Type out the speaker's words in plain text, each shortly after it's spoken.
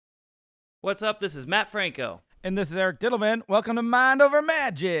What's up? This is Matt Franco. And this is Eric Diddleman. Welcome to Mind Over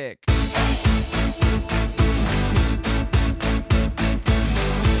Magic.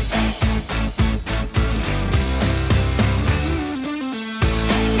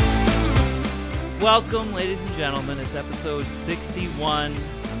 Welcome, ladies and gentlemen. It's episode 61.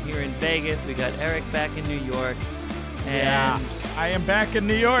 I'm here in Vegas. We got Eric back in New York. And I am back in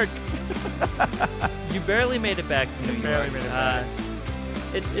New York. You barely made it back to New York. Barely made it back.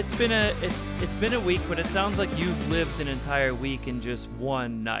 It's been a week, but it sounds like you've lived an entire week in just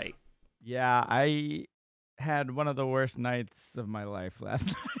one night. Yeah, I had one of the worst nights of my life last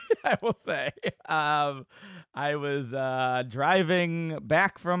night, I will say. I was driving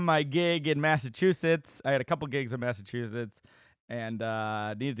back from my gig in Massachusetts. I had a couple gigs in Massachusetts and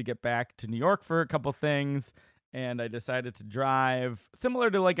needed to get back to New York for a couple things. And I decided to drive similar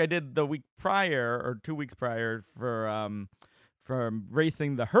to like I did the week prior or 2 weeks prior for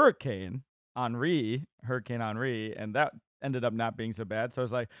racing the Hurricane Henri, and that ended up not being so bad. So I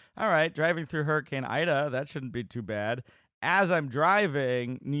was like, all right, driving through Hurricane Ida, that shouldn't be too bad. As I'm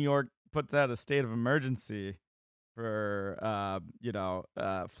driving, New York puts out a state of emergency for,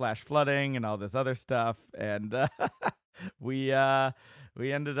 flash flooding and all this other stuff. And I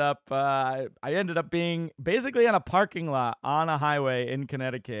ended up being basically on a parking lot on a highway in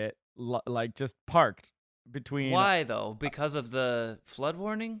Connecticut, like just parked between. Why, though? Because of the flood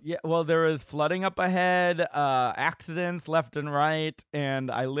warning? Yeah, well, there was flooding up ahead, accidents left and right,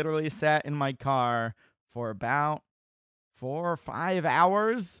 and I literally sat in my car for about 4 or 5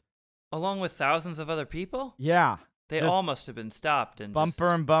 hours. Along with thousands of other people? Yeah. They all must have been stopped. And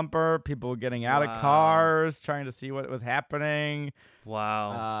bumper and bumper, people were getting out of cars, trying to see what was happening.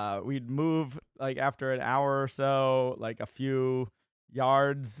 Wow. We'd move, like, after an hour or so, like, a few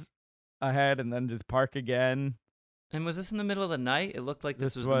yards ahead and then just park again. And was this in the middle of the night? It looked like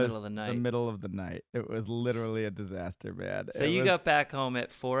this was the middle of the night. The middle of the night. It was literally a disaster, man. So you got back home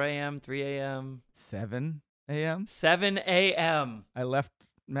at 4 a.m., 3 a.m.? 7 a.m.? 7 a.m. I left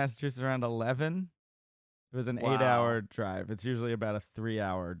Massachusetts around 11. It was an 8-hour drive. It's usually about a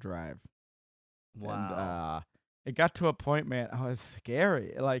 3-hour drive. Wow. And it got to a point, man, it was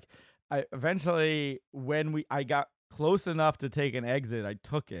scary. Like, I got close enough to take an exit, I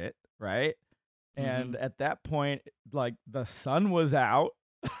took it, right? And at that point, like, the sun was out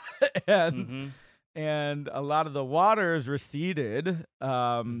and a lot of the waters receded.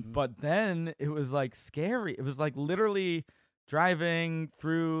 But then it was like scary. It was like literally driving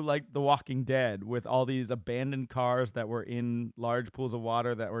through like The Walking Dead with all these abandoned cars that were in large pools of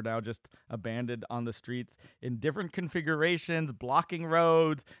water that were now just abandoned on the streets in different configurations, blocking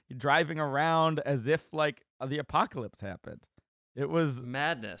roads, driving around as if like the apocalypse happened. It was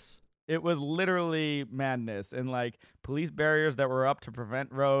madness. It was literally madness, and like police barriers that were up to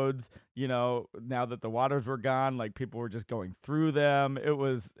prevent roads, now that the waters were gone, like people were just going through them. It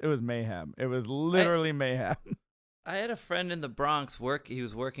was mayhem. It was literally mayhem. I had a friend in the Bronx he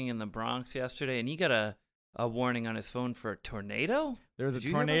was working in the Bronx yesterday, and he got a warning on his phone for a tornado? There was a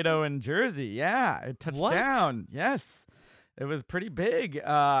tornado in Jersey. Yeah, it touched down. Yes. It was pretty big.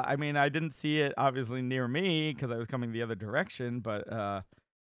 I mean, I didn't see it obviously near me because I was coming the other direction, but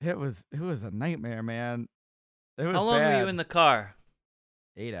it was a nightmare, man. It was How long were you in the car?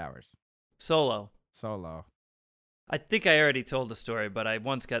 8 hours. Solo. I think I already told the story, but I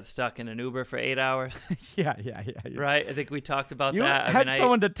once got stuck in an Uber for 8 hours. Yeah. Right? I think we talked about you that. You had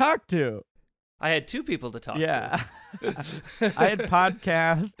someone to talk to. I had 2 people to talk to. Yeah. I had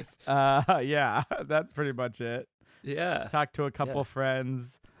podcasts. Yeah, that's pretty much it. Yeah. Talked to a couple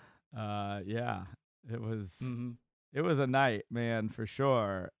friends. Yeah. It was It was a night, man, for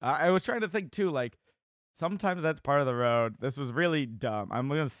sure. I was trying to think too, like sometimes that's part of the road. This was really dumb. I'm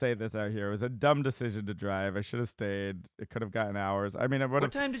going to say this out here. It was a dumb decision to drive. I should have stayed. It could have gotten hours. I mean, What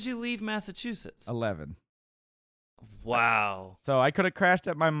time did you leave Massachusetts? 11. Wow. So I could have crashed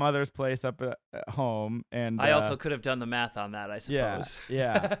at my mother's place up at home. And I also could have done the math on that, I suppose.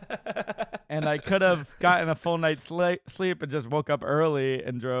 Yeah. And I could have gotten a full night's sleep and just woke up early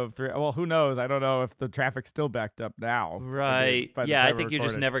and drove through. Well, who knows? I don't know if the traffic's still backed up now. Right. Yeah, I think you're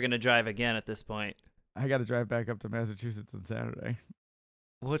just never going to drive again at this point. I got to drive back up to Massachusetts on Saturday.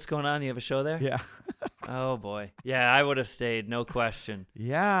 What's going on? You have a show there? Yeah. Oh, boy. Yeah, I would have stayed, no question.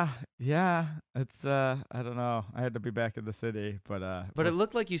 Yeah. It's, I don't know. I had to be back in the city, but... But it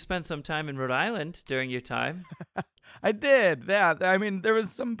looked like you spent some time in Rhode Island during your time. I did, yeah. I mean, there was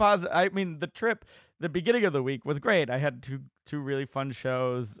some positive... I mean, the beginning of the week was great. I had two really fun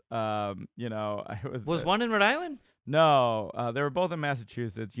shows. Was one in Rhode Island? No, they were both in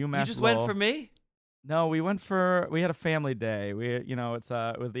Massachusetts. UMass You just Lowell. went for me? No, we had a family day. It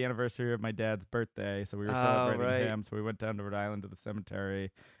was the anniversary of my dad's birthday, so we were Oh, celebrating right. him. So we went down to Rhode Island to the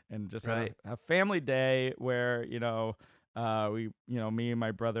cemetery and just had Right. a family day where, me and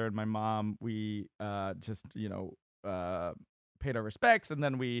my brother and my mom, we just, paid our respects, and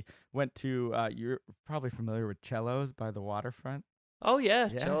then we went to you're probably familiar with Cello's by the waterfront. Oh yeah,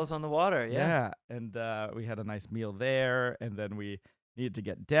 Yeah. Cello's on the water. Yeah. Yeah, and we had a nice meal there, and then we needed to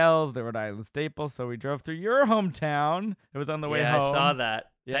get Dell's, the Rhode Island staple, so we drove through your hometown. It was on the way Yeah, I saw home. that.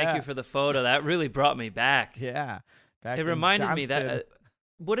 Thank Yeah, you for the photo. That really brought me back. yeah, back It in reminded me that Johnston.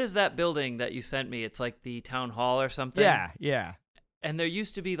 what is that building that you sent me? It's like the town hall or something. Yeah, yeah. And there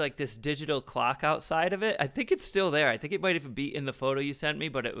used to be like this digital clock outside of it. I think it's still there. I think it might even be in the photo you sent me,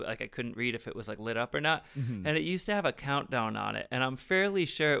 but I couldn't read if it was like lit up or not. Mhm. And it used to have a countdown on it, and I'm fairly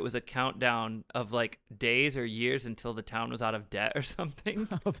sure it was a countdown of like days or years until the town was out of debt or something.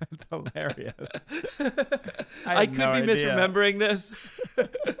 Oh, that's hilarious. I I had could no be idea. misremembering this,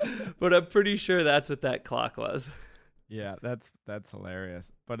 but I'm pretty sure that's what that clock was. Yeah, that's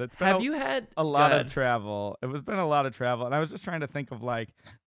hilarious. But it's been Have you had a go lot of ahead. travel. It was been a lot of travel, and I was just trying to think of like,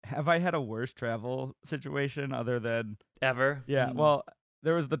 have I had a worse travel situation other than Ever? yeah? Mm. Well,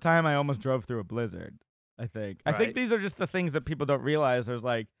 there was the time I almost drove through a blizzard. I think Right. these are just the things that people don't realize. There's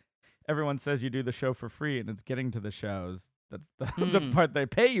like everyone says you do the show for free, and it's getting to the shows. That's the Mm. part they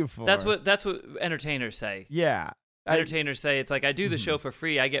pay you for. That's what entertainers say. Yeah. Entertainers say it's like I do the Mhm. show for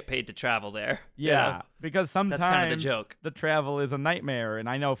free. I get paid to travel there. You Yeah, know? because sometimes That's kind of the joke. the travel is a nightmare, and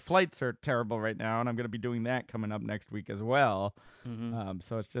I know flights are terrible right now, and I'm going to be doing that coming up next week as well. Hmm.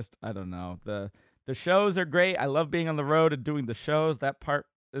 So it's just I don't know. The shows are great. I love being on the road and doing the shows. That part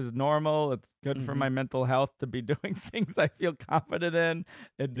is normal. It's good for Mhm. my mental health to be doing things I feel confident in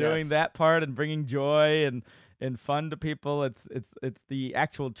and doing Yes. that part and bringing joy and fun to people. It's the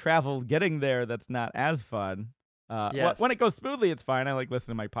actual travel getting there that's not as fun. Yes. When it goes smoothly, it's fine. I like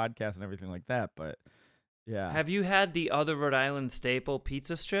listening to my podcast and everything like that. But yeah, Have you had the other Rhode Island staple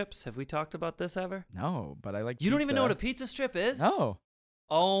pizza strips? Have we talked about this ever? no, but I like. You don't even know what a pizza. pizza strip is? No,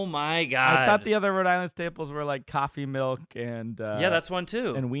 Oh my god! I thought the other Rhode Island staples were like coffee milk and yeah, that's one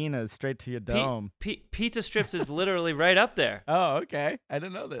too. and Wiener straight to your dome. Pizza strips is literally right up there. Oh, okay. I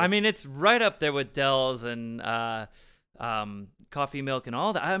didn't know this. I mean, it's right up there with Dell's and coffee milk and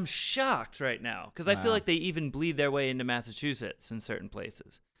all that. I'm shocked right now because I feel Wow. like they even bleed their way into Massachusetts in certain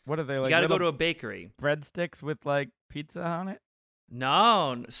places. what are they You like? got to go to little a bakery. breadsticks with like pizza on it.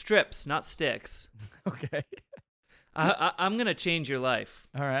 No, strips, not sticks. Okay. I'm gonna change your life.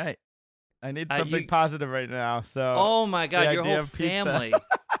 All right. I need You- something positive right now. So. Oh my god, the your idea whole of pizza. family,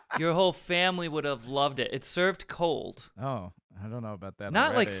 your whole family would have loved it. It's served cold, Oh, I don't know about that.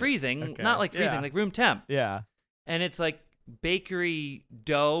 not like already. freezing, Okay. not like freezing, Yeah. like room temp. Yeah. And it's like bakery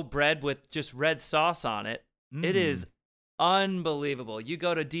dough bread with just red sauce on it. It is unbelievable. You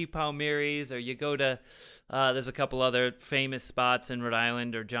go to Di Palmieri's or you go to there's a couple other famous spots in Rhode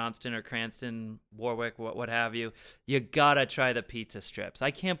Island or Johnston or Cranston, Warwick, what have you. You gotta try the pizza strips.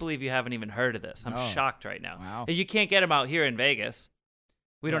 I can't believe you haven't even heard of this. I'm Oh. shocked right now. Wow. You can't get them out here in Vegas.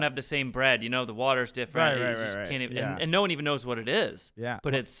 We don't Yeah. have the same bread. You know, the water's different. Right, You right, just right, can't even, yeah. and no one even knows what it is. Yeah.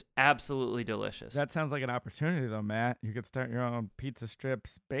 But it's absolutely delicious. That sounds like an opportunity, though, Matt. You could start your own pizza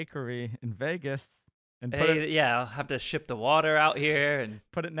strips bakery in Vegas and Hey, yeah, I'll have to ship the water out here and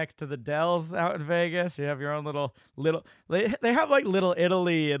put it next to the Dells out in Vegas. You have your own little. They have like Little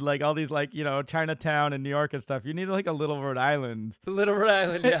Italy and like all these like Chinatown and New York and stuff. You need like a little Rhode Island. Little Rhode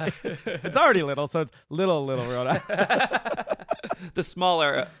Island, yeah. It's already little, so it's little Rhode Island. The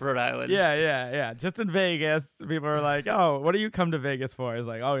smaller Rhode Island. Yeah. Just in Vegas, people are like, "Oh, what do you come to Vegas for?" It's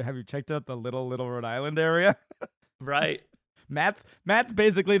like, "Oh, have you checked out the little Rhode Island area?" Right. Matt's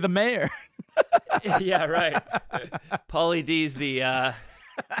basically the mayor. Yeah, right. Pauly D's the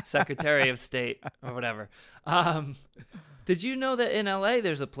Secretary of State or whatever. Did you know that in LA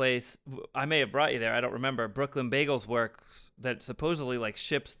there's a place, I may have brought you there, I don't remember, Brooklyn Bagels Works, that supposedly like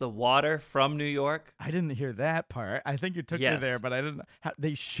ships the water from New York? I didn't hear that part. I think you took me Yes. there, but I didn't.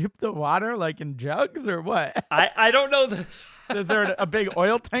 They ship the water like in jugs or what? I don't know the Is there a big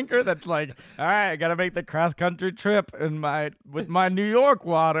oil tanker that's like, all right, I gotta make the cross country trip with my New York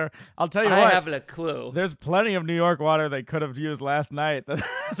water? I'll tell you I what. haven't a clue. There's plenty of New York water they could have used last night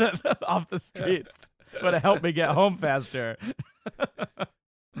off the streets. Would have helped me get home faster.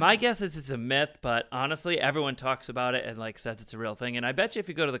 My guess is it's a myth, but honestly, everyone talks about it and like says it's a real thing. And I bet you if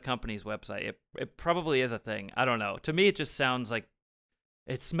you go to the company's website, it probably is a thing. I don't know. To me, it just sounds like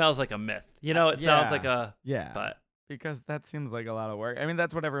it smells like a myth. You know, it sounds Yeah. like a Yeah. but because that seems like a lot of work. I mean,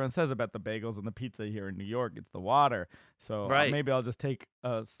 that's what everyone says about the bagels and the pizza here in New York. It's the water. So Right. maybe I'll just take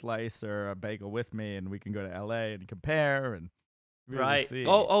a slice or a bagel with me, and we can go to LA and compare and really Right. see.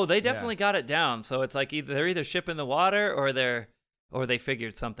 Oh, they Yeah. definitely got it down. So it's like they're either shipping the water or they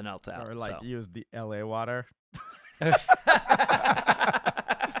figured something else out. Or like so. use the LA water.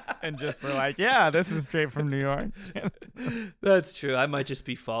 And just were like, yeah, this is straight from New York. That's true. I might just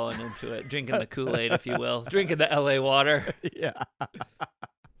be falling into it, drinking the Kool-Aid, if you will, drinking the LA water. Yeah.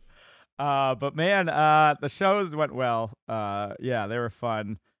 But man, the shows went well. Yeah, they were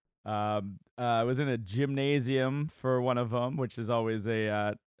fun. I was in a gymnasium for one of them, which is always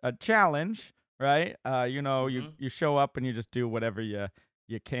a challenge, right? You show up and you just do whatever you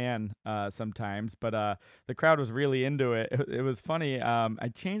can sometimes, but the crowd was really into it. It was funny. I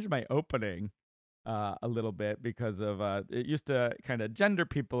changed my opening a little bit because of it used to kind of gender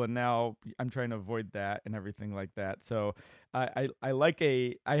people, and now I'm trying to avoid that and everything like that. So I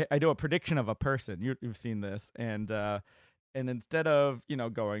do a prediction of a person. You've seen this, and instead of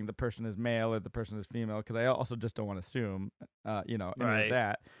going the person is male or the person is female, because I also just don't want to assume any of Right.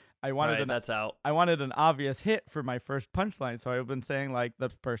 that. I wanted That's out. I wanted an obvious hit for my first punchline, so I've been saying like the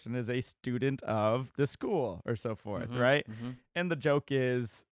person is a student of the school or so forth, right? And the joke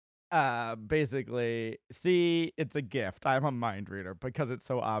is basically, see, it's a gift. I'm a mind reader because it's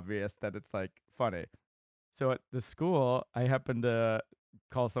so obvious that it's like funny. So at the school, I happened to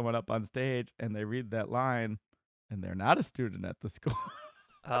call someone up on stage and they read that line and they're not a student at the school.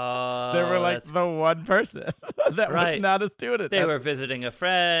 Oh, They were like the one person that Right. was not a student. They were visiting a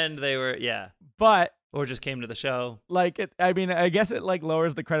friend. They were, But or just came to the show. like I mean, I guess it like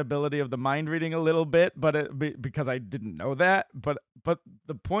lowers the credibility of the mind reading a little bit, but because I didn't know that. But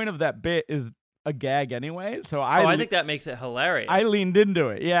the point of that bit is a gag anyway. So I think that makes it hilarious. I leaned into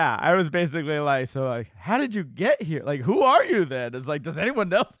it. Yeah, I was basically like, so like, how did you get here? Like, who are you then? It's like, does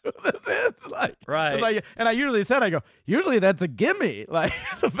anyone else who this is? Like, Right. It's like, and I usually said, I go, usually that's a gimme. Like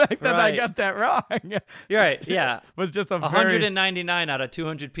the fact that I Right. got that wrong. You're right. Yeah. Was just a 199 out of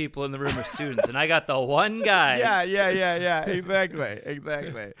 200 people in the room are students, and I got the one guy. Yeah. Exactly.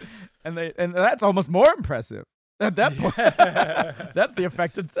 And that's almost more impressive. At that point, that's the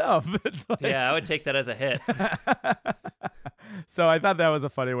effect itself. It's like, Yeah, I would take that as a hit. So I thought that was a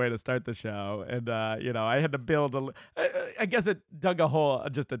funny way to start the show, and I had to build I guess it dug a hole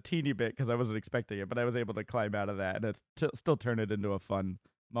just a teeny bit because I wasn't expecting it, but I was able to climb out of that, and it's still turned it into a fun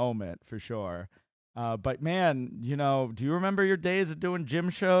moment for sure. But man, do you remember your days of doing gym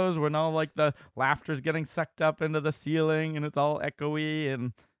shows when all like the laughter's getting sucked up into the ceiling and it's all echoey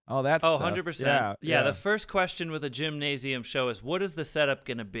and all that Oh, stuff? 100%. Yeah. The first question with a gymnasium show is, what is the setup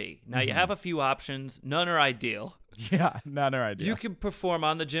going to be? Now, you have a few options. None are ideal. Yeah, none are ideal. You can perform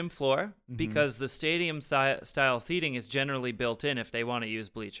on the gym floor because the stadium style seating is generally built in if they want to use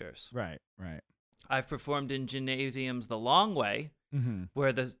bleachers. Right. I've performed in gymnasiums the long way,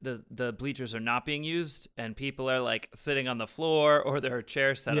 where the bleachers are not being used and people are like sitting on the floor or there are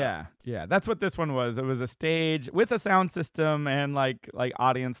chairs set up. Yeah. That's what this one was. It was a stage with a sound system and like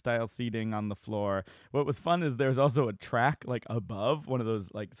audience style seating on the floor. What was fun is there's also a track like above, one of those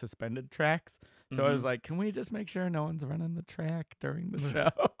like suspended tracks. So I was like, can we just make sure no one's running the track during the show?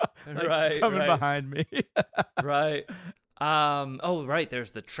 Like, Right, coming right. behind me. Right. Right.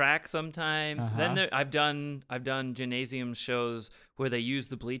 There's the track sometimes. Then I've done gymnasium shows where they use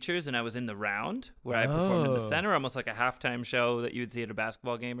the bleachers, and I was in the round where I performed in the center, almost like a halftime show that you would see at a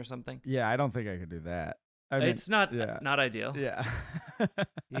basketball game or something. Yeah, I don't think I could do that. I mean, It's not yeah. not ideal. Yeah.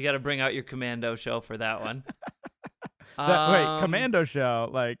 You got to bring out your commando show for that one. Wait, commando show,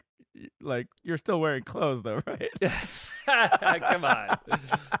 like you're still wearing clothes though, right? Come on.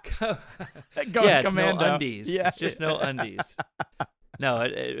 Going It's commando. no undies. Yeah. It's just no undies. No,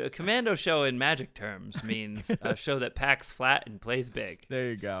 a commando show in magic terms means a show that packs flat and plays big. There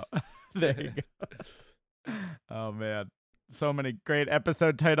you go. There you go. Oh man, so many great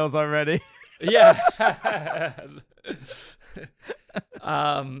episode titles already. Yeah.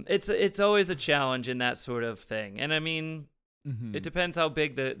 It's always a challenge in that sort of thing. And I mean, it depends how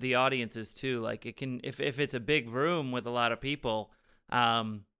big the audience is too. Like it can, if it's a big room with a lot of people,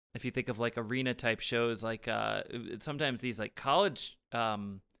 if you think of like arena type shows, like sometimes these like college, I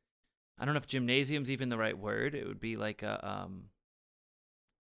don't know if gymnasium's even the right word. It would be like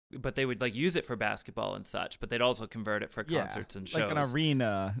but they would like use it for basketball and such, but they'd also convert it for concerts and shows. Like an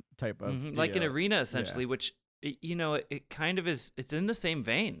arena type of like an deal. arena essentially, which it kind of is. It's in the same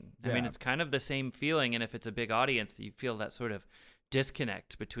vein. I mean, Yeah. it's kind of the same feeling, and if it's a big audience, you feel that sort of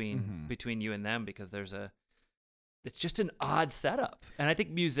disconnect between you and them because there's it's just an odd setup. And I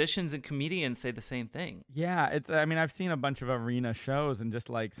think musicians and comedians say the same thing. Yeah, I mean, I've seen a bunch of arena shows, and just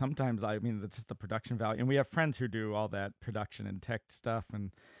like sometimes, I mean, it's just the production value. And we have friends who do all that production and tech stuff,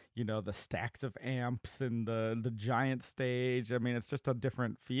 and the stacks of amps and the giant stage. I mean, it's just a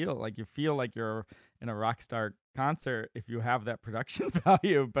different feel. Like you feel like you're in a rock star concert if you have that production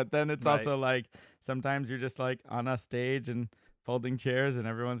value. But then it's also like sometimes you're just like on a stage and folding chairs, and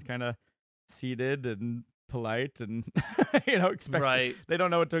everyone's kind of seated and polite and expect they don't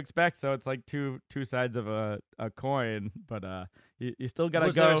know what to expect, so it's like two sides of a coin, but you still gotta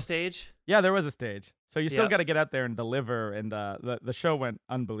was go. There a stage? Yeah, there was a stage, so you still gotta get out there and deliver, and the show went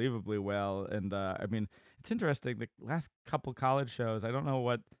unbelievably well. And I mean, it's interesting, the last couple college shows, I don't know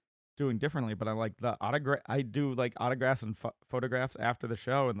what doing differently, but I do like autographs and photographs after the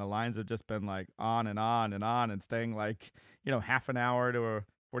show, and the lines have just been like on and on and on, and staying like half an hour to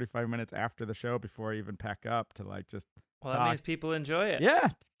 45 minutes after the show before I even pack up to like just Well, talk. that means people enjoy it. Yeah,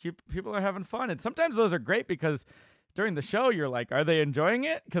 people are having fun. And sometimes those are great because during the show, you're like, are they enjoying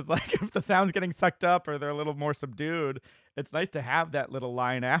it? Because like if the sound's getting sucked up or they're a little more subdued, it's nice to have that little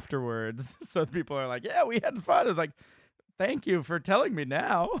line afterwards. So people are like, yeah, we had fun. It's like, thank you for telling me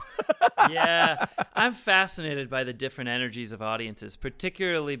now. Yeah, I'm fascinated by the different energies of audiences,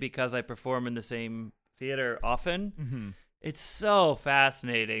 particularly because I perform in the same theater often. Mm-hmm. It's so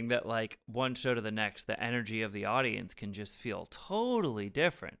fascinating that like one show to the next, the energy of the audience can just feel totally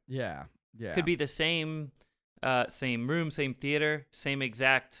different. Yeah. Could be the same room, same theater, same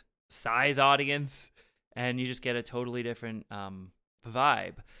exact size audience, and you just get a totally different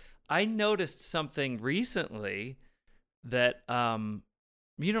vibe. I noticed something recently that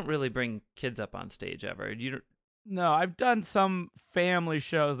you don't really bring kids up on stage ever. No, I've done some family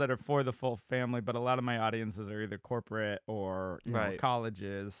shows that are for the full family, but a lot of my audiences are either corporate or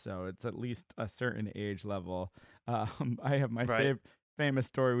colleges, so it's at least a certain age level. I have my famous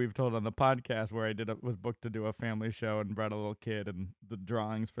story we've told on the podcast where I was booked to do a family show and brought a little kid, and the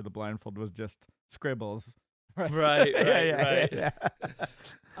drawings for the blindfold was just scribbles. Right. Yeah.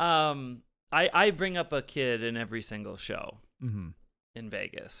 I bring up a kid in every single show in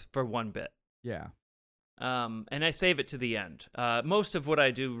Vegas for one bit. Yeah. And I save it to the end. Most of what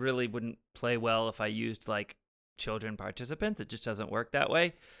I do really wouldn't play well if I used like children participants. It just doesn't work that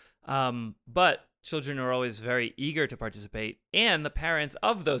way. But children are always very eager to participate, and the parents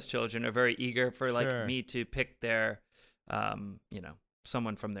of those children are very eager for like me to pick their,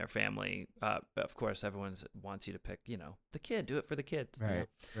 someone from their family. Of course, everyone wants you to pick, the kid. Do it for the kid.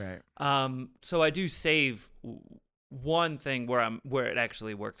 Right. So I do save one thing where it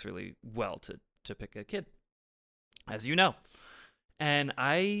actually works really well to pick a kid, as you know. And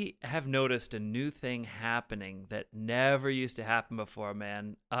I have noticed a new thing happening that never used to happen before,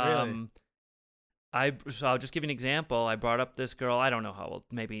 man. Really? So I'll just give you an example. I brought up this girl, I don't know how old,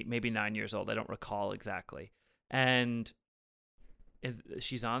 maybe 9 years old. I don't recall exactly. And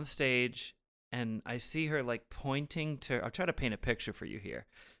she's on stage, and I see her like pointing to, I'll try to paint a picture for you here.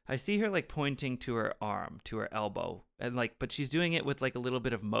 I see her like pointing to her arm, to her elbow, and like, but she's doing it with like a little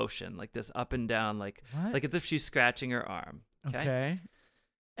bit of motion, like this up and down, like as if she's scratching her arm. Okay.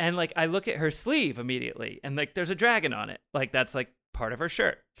 And like, I look at her sleeve immediately, and like, there's a dragon on it. Like that's like part of her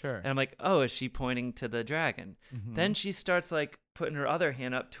shirt. Sure. And I'm like, oh, is she pointing to the dragon? Mm-hmm. Then she starts like putting her other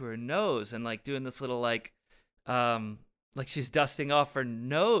hand up to her nose and like doing this little like she's dusting off her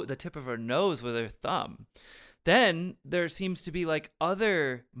nose, the tip of her nose with her thumb. Then there seems to be like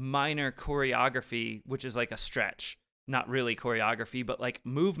other minor choreography, which is like a stretch, not really choreography, but like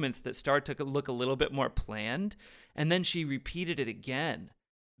movements that start to look a little bit more planned. And then she repeated it again.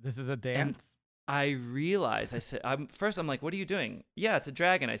 This is a dance? And I realized, I said, first I'm like, what are you doing? Yeah, it's a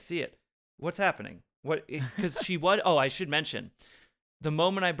dragon. I see it. What's happening? What? Because she would, I should mention, the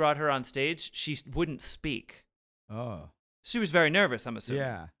moment I brought her on stage, she wouldn't speak. Oh. She was very nervous, I'm assuming.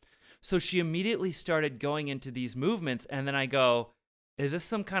 Yeah. So she immediately started going into these movements, and then I go, is this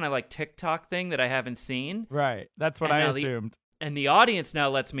some kind of like TikTok thing that I haven't seen? Right. That's what I assumed. And the audience now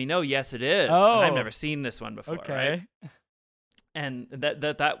lets me know, yes, it is. Oh. And I've never seen this one before, okay. right? And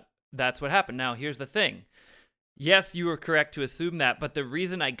that's what happened. Now, here's the thing. Yes, you were correct to assume that, but the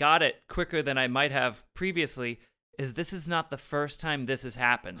reason I got it quicker than I might have previously is this is not the first time this has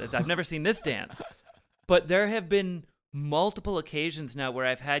happened. I've never seen this dance. But there have been multiple occasions now where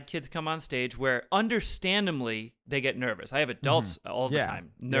I've had kids come on stage where understandably they get nervous. I have adults all the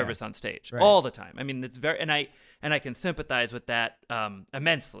time nervous on stage all the time. I mean, it's very, and I can sympathize with that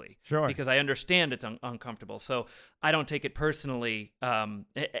immensely, because I understand it's uncomfortable. So I don't take it personally,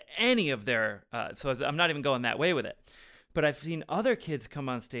 any of their, so I'm not even going that way with it. But I've seen other kids come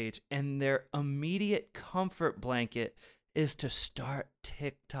on stage and their immediate comfort blanket is to start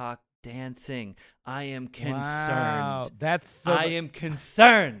TikTok dancing. I am concerned. Wow, that's I am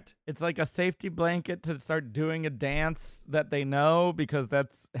concerned. It's like a safety blanket to start doing a dance that they know because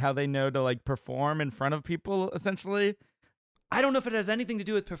that's how they know to like perform in front of people, essentially. I don't know if it has anything to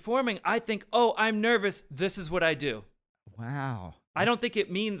do with performing. I think, oh, I'm nervous. This is what I do. Wow. I don't think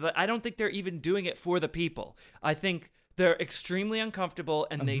it means, I don't think they're even doing it for the people. I think they're extremely uncomfortable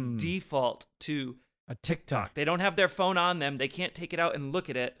and they default to a TikTok. They don't have their phone on them. They can't take it out and look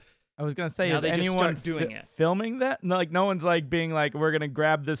at it. I was going to say, now is they just anyone start doing it. filming that? No, like no one's like being like, we're going to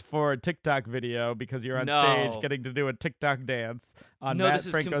grab this for a TikTok video because you're on stage getting to do a TikTok dance on Matt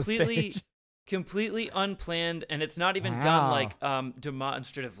Franco's stage. Completely unplanned, and it's not even done like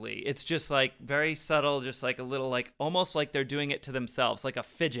demonstratively. It's just like very subtle, just like a little like almost like they're doing it to themselves, like a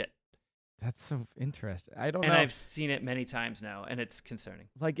fidget. That's so interesting. I don't know. And I've seen it many times now, and it's concerning.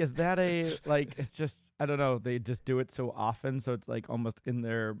 Like, is that like, it's just, I don't know, they just do it so often, so it's like almost in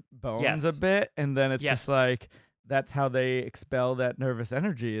their bones a bit, and then it's just like, that's how they expel that nervous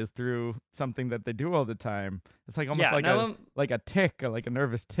energy is through something that they do all the time. It's like almost like a tick, or like a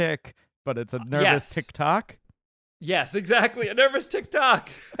nervous tick, but it's a nervous TikTok. Yes, exactly. A nervous TikTok.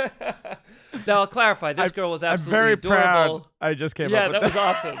 Now, I'll clarify. This girl was absolutely I'm very adorable. Proud. I just came up with that was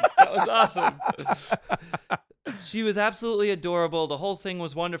awesome. That was awesome. She was absolutely adorable. The whole thing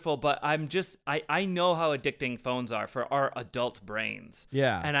was wonderful, but I know how addicting phones are for our adult brains.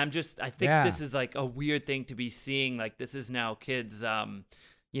 Yeah. And I think this is like a weird thing to be seeing. Like, this is now kids,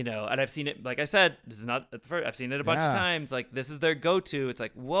 you know, and I've seen it, like I said, this is not, I've seen it a bunch of times. Like, this is their go-to. It's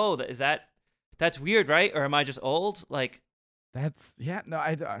like, whoa, that's weird, right? Or am I just old? Like, that's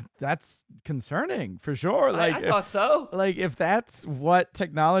that's concerning for sure. Like, I thought so. Like, if that's what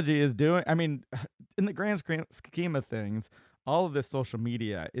technology is doing, I mean, in the grand scheme of things, all of this social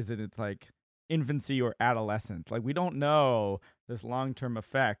media is in its like infancy or adolescence. Like, we don't know this long-term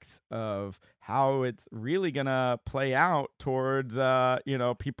effects of how it's really gonna play out towards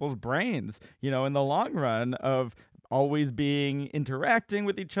people's brains, in the long run of always interacting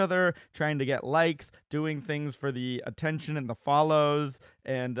with each other, trying to get likes, doing things for the attention and the follows,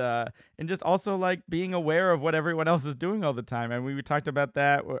 and just also like being aware of what everyone else is doing all the time. And we talked about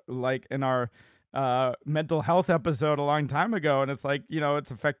that like in our mental health episode a long time ago, and it's like,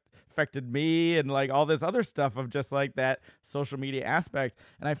 it's affected me and like all this other stuff of just like that social media aspect.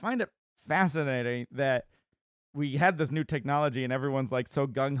 And I find it fascinating that we had this new technology and everyone's like so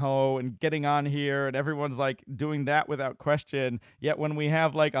gung-ho and getting on here and everyone's like doing that without question. Yet when we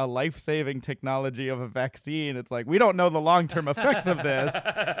have like a life-saving technology of a vaccine, it's like, we don't know the long-term effects of this.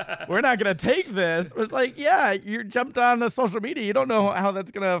 We're not going to take this. It's like, yeah, you jumped on the social media. You don't know how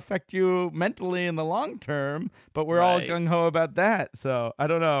that's going to affect you mentally in the long term, but we're all gung-ho about that. So I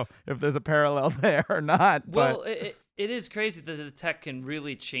don't know if there's a parallel there or not. Well, it is crazy that the tech can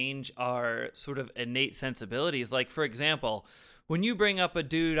really change our sort of innate sensibilities. Like, for example, when you bring up a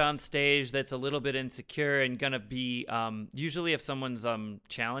dude on stage that's a little bit insecure and gonna be, usually if someone's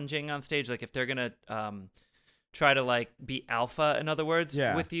challenging on stage, like if they're gonna try to like be alpha, in other words,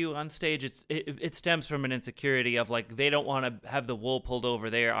 with you on stage, it stems from an insecurity of like they don't want to have the wool pulled over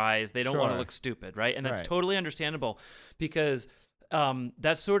their eyes, they don't want to look stupid, right? And that's totally understandable because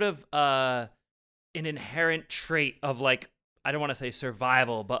that's sort of an inherent trait of like, I don't want to say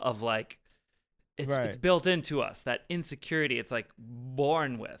survival, but of like, it's built into us, that insecurity. It's like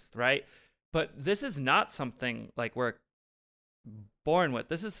born with, right? But this is not something like we're born with.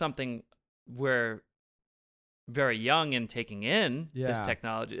 This is something we're very young in taking in this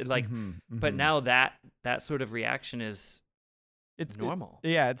technology. Like, but now that sort of reaction is normal.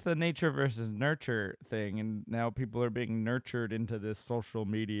 It's the nature versus nurture thing. And now people are being nurtured into this social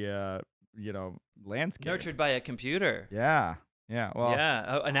media landscape. Nurtured by a computer. Yeah. Well,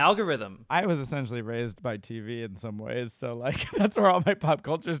 an algorithm. I was essentially raised by TV in some ways, so like that's where all my pop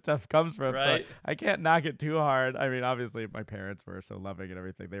culture stuff comes from. Right. So I can't knock it too hard. I mean, obviously my parents were so loving and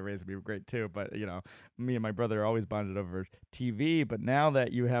everything. They raised me great too, but me and my brother always bonded over TV. But now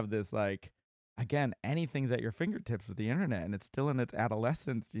that you have this, like, again, anything's at your fingertips with the internet, and it's still in its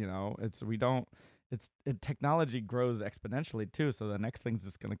adolescence. Technology grows exponentially too, so the next thing's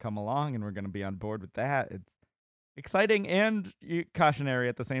just going to come along and we're going to be on board with that. It's exciting and cautionary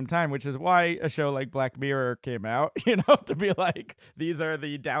at the same time, which is why a show like Black Mirror came out, to be like, these are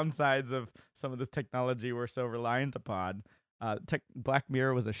the downsides of some of this technology we're so reliant upon. Black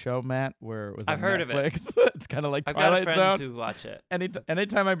Mirror was a show, Matt, where it was on I've heard Netflix. of it. It's kind of like I've Twilight got friends Zone. who watch it.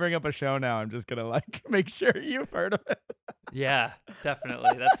 Anytime I bring up a show now, I'm just going to like make sure you've heard of it. Yeah,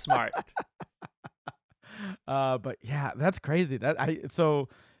 definitely. That's smart. But yeah, that's crazy. So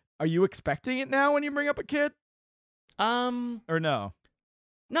are you expecting it now when you bring up a kid or no?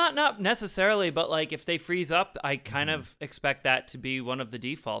 Not necessarily, but like if they freeze up, I kind of expect that to be one of the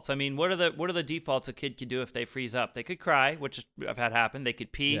defaults. I mean, what are the defaults a kid could do if they freeze up? They could cry, which I've had happen. They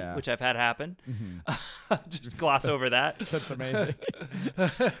could pee, Yeah. which I've had happen. Mm-hmm. Just gloss over that. That's amazing.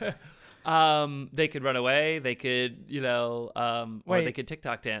 They could run away. They could, or Wait. they could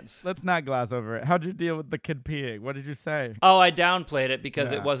TikTok dance. Let's not gloss over it. How'd you deal with the kid peeing? What did you say? Oh, I downplayed it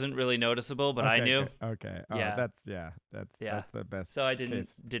because Yeah. it wasn't really noticeable, but I Okay, knew. good. Okay. Oh, Yeah. That's the best. So I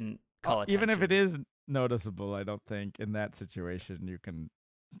case. didn't call attention. Even if it is noticeable, I don't think in that situation you can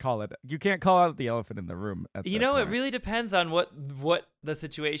call it. You can't call out the elephant in the room. At that it point. really depends on what the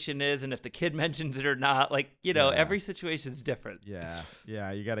situation is and if the kid mentions it or not. Like, Yeah. every situation is different.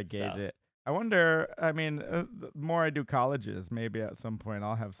 Yeah, you got to gauge So. it. I wonder. I mean, the more I do colleges, maybe at some point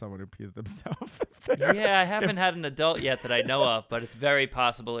I'll have someone who pees themselves. Yeah, I haven't had an adult yet that I know of, but it's very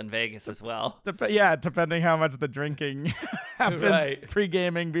possible in Vegas as well. Depending how much the drinking happens Right.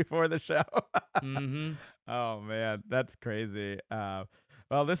 pre-gaming before the show. Mm-hmm. Oh man, that's crazy.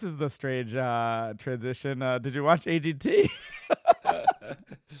 Well, this is the strange transition. Did you watch AGT?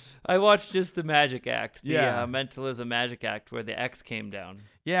 I watched just the Magic Act, the Yeah. Mentalism Magic Act, where the X came down.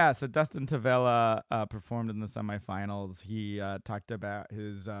 Yeah, so Dustin Tavella performed in the semifinals. He talked about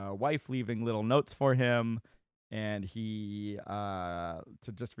his wife leaving little notes for him, and he,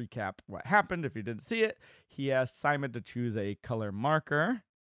 to just recap what happened, if you didn't see it, he asked Simon to choose a color marker.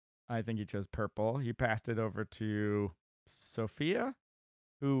 I think he chose purple. He passed it over to Sophia,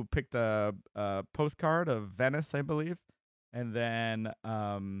 who picked a postcard of Venice, I believe, and then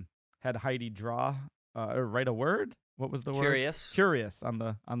had Heidi draw or write a word. What was the word? Curious on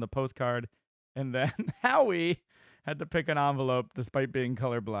the postcard, and then Howie had to pick an envelope despite being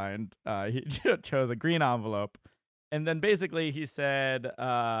colorblind. He chose a green envelope, and then basically he said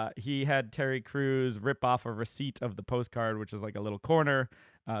he had Terry Crews rip off a receipt of the postcard, which is like a little corner,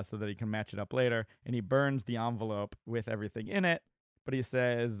 so that he can match it up later, and he burns the envelope with everything in it. But he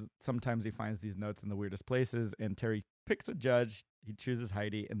says sometimes he finds these notes in the weirdest places, and Terry picks a judge. He chooses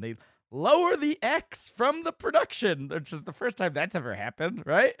Heidi, and they lower the X from the production, which is the first time that's ever happened,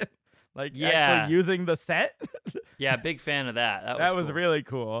 right? Like actually using the set. Yeah, big fan of that. That was cool. really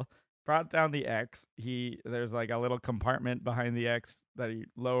cool. Brought down the X. There's like a little compartment behind the X that he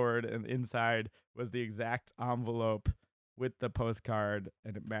lowered, and inside was the exact envelope with the postcard,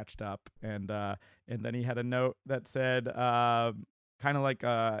 and it matched up. And then he had a note that said, kind of like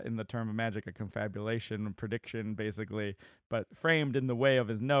in the term of magic, a confabulation, prediction, basically, but framed in the way of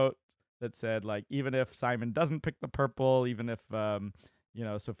his note that said, like, even if Simon doesn't pick the purple, even if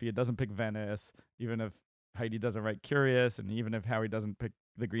Sophia doesn't pick Venice, even if Heidi doesn't write curious, and even if Howie doesn't pick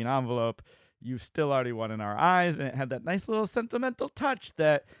the green envelope, you still already won in our eyes. And it had that nice little sentimental touch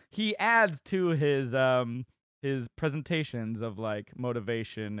that he adds to his presentations of like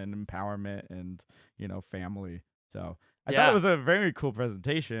motivation and empowerment and family. So I thought it was a very cool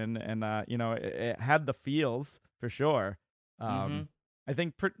presentation, and it had the feels for sure. I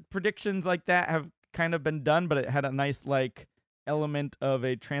think predictions like that have kind of been done, but it had a nice like element of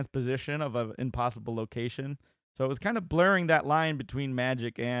a transposition of an impossible location. So it was kind of blurring that line between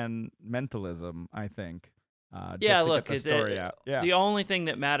magic and mentalism, I think. Look, the story out. Yeah. The only thing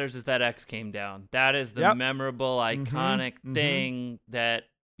that matters is that X came down. That is the memorable, iconic thing that,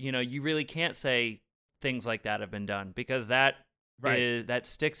 you really can't say things like that have been done, because that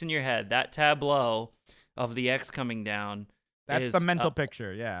sticks in your head. That tableau of the X coming down. That's the mental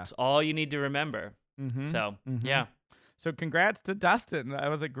picture. Yeah. It's all you need to remember. So, yeah. So congrats to Dustin. That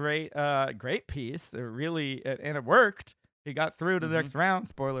was a great piece. It really, and it worked. He got through to the next round.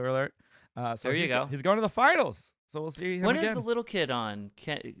 Spoiler alert. So there you go. He's going to the finals. So we'll see him When again. is the little kid on?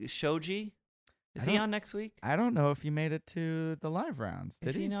 Shoji? Is he on next week? I don't know if he made it to the live rounds. Did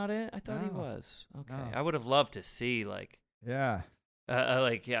Is he not in? I thought he No. was. Okay. No. I would have loved to see, like, Yeah. I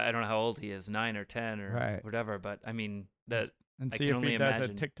don't know how old he is, 9 or 10 or Right. whatever, but I mean, And I see can if only he does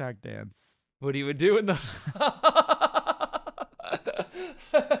imagine. a TikTok dance. What he would do in the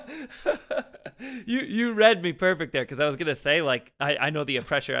You read me perfect there, because I was gonna say, like, I know the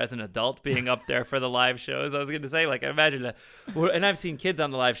pressure as an adult being up there for the live shows. I was gonna say, like, I imagine and I've seen kids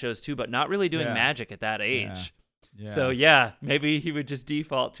on the live shows too, but not really doing Yeah. magic at that age. So yeah, maybe he would just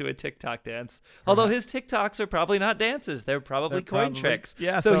default to a TikTok dance. Although his TikToks are probably not dances; they're probably coin tricks.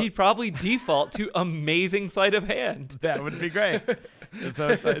 Yeah, so he'd probably default to amazing sleight of hand. That would be great. So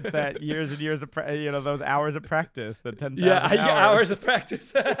it's that years and years of those hours of practice, the 10,000 hours of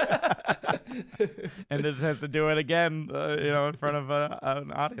practice, and just has to do it again, in front of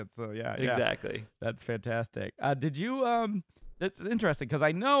an audience. So yeah, exactly. That's fantastic. Did you? That's interesting because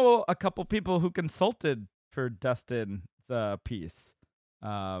I know a couple people who consulted for Dustin's piece.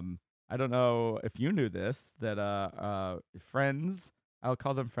 I don't know if you knew this, that friends, I'll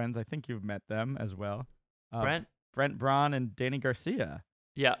call them friends. I think you've met them as well. Brent Braun and Danny Garcia.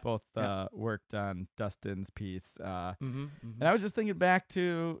 Yeah. Both worked on Dustin's piece. And I was just thinking back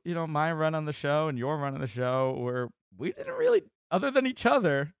to, my run on the show and your run on the show where we didn't really, other than each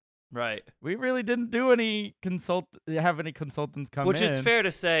other, right. we really didn't do any have any consultants come in. Which is fair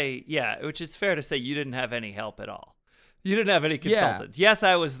to say, you didn't have any help at all. You didn't have any consultants. Yeah. Yes,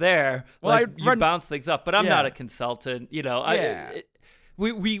 I was there. Well, you bounce things off, but I'm not a consultant.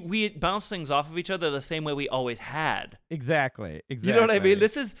 We bounce things off of each other the same way we always had. Exactly. You know what I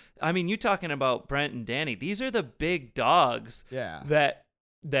mean? You talking about Brent and Danny. These are the big dogs that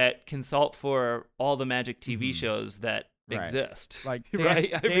consult for all the Magic TV shows that exist. Like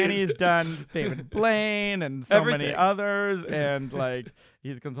Danny's done David Blaine and so many others, and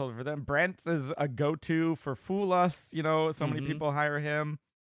he's consulted for them. Brent is a go-to for Fool Us. So many people hire him.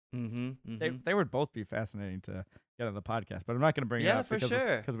 They would both be fascinating to get on the podcast, but I'm not going to bring it up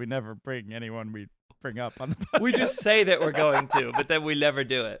because we never bring anyone we bring up on the podcast. We just say that we're going to, but then we never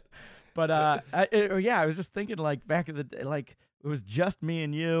do it. But I was just thinking back in the day, it was just me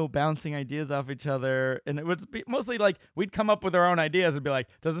and you bouncing ideas off each other, and it would be mostly we'd come up with our own ideas and be like,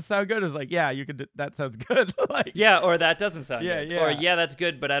 "Does this sound good?" It was like, "Yeah, you could. That sounds good." Or that doesn't sound good. Yeah. Or that's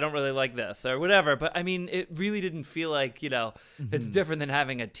good, but I don't really like this, or whatever. But I mean, it really didn't feel like it's different than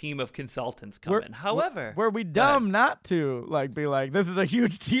having a team of consultants come in. However, were we dumb not to be like, "This is a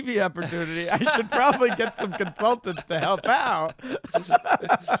huge TV opportunity. I should probably get some consultants to help out."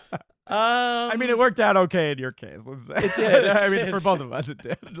 I mean, it worked out okay in your case. Let's say. It did. I mean, for both of us, it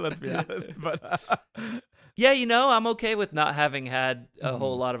did. Let's be honest. But I'm okay with not having had a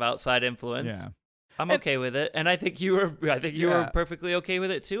whole lot of outside influence. Yeah. I'm okay with it, and I think you were perfectly okay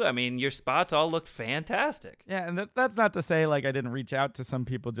with it too. I mean, your spots all looked fantastic. Yeah, and that's not to say I didn't reach out to some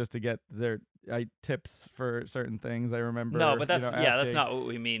people just to get their tips for certain things. I remember. No, but that's not what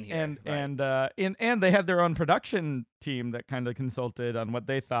we mean here. And they had their own production team that kind of consulted on what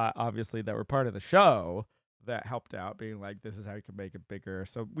they thought, obviously, that were part of the show that helped out, being like, this is how you can make it bigger.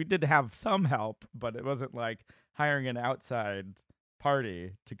 So we did have some help, but it wasn't like hiring an outside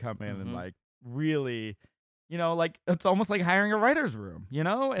party to come in and really, it's almost like hiring a writer's room,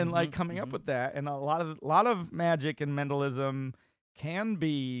 and coming up with that. And a lot of magic and mentalism can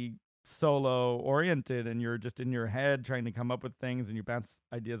be solo oriented, and you're just in your head trying to come up with things, and you bounce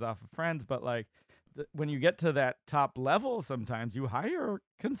ideas off of friends. But when you get to that top level, sometimes you hire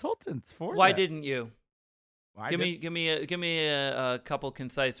consultants for. Why that. Didn't you? Give me a couple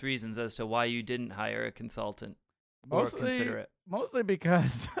concise reasons as to why you didn't hire a consultant or consider it. Mostly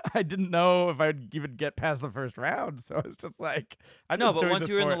because I didn't know if I'd even get past the first round, so it's just like but once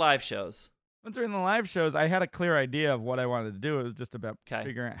you were in the live shows. Once we were in the live shows, I had a clear idea of what I wanted to do. It was just about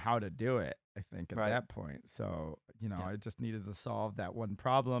figuring out how to do it, I think, at that point. So, I just needed to solve that one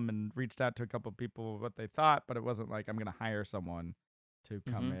problem and reached out to a couple people what they thought, but it wasn't like I'm going to hire someone to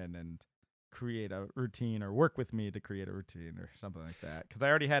come in and create a routine or work with me to create a routine or something like that. Because I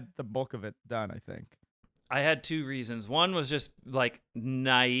already had the bulk of it done, I think. I had two reasons. One was just being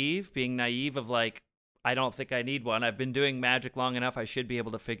naive of I don't think I need one. I've been doing magic long enough. I should be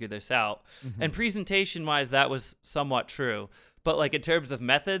able to figure this out. And presentation-wise, that was somewhat true. But in terms of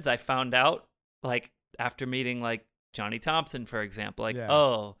methods, I found out after meeting Johnny Thompson, for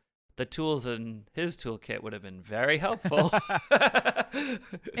example, the tools in his toolkit would have been very helpful.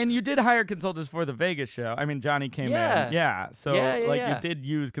 And you did hire consultants for the Vegas show. I mean, Johnny came in. Yeah. So you did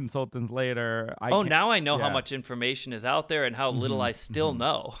use consultants later. Now I know how much information is out there and how little I still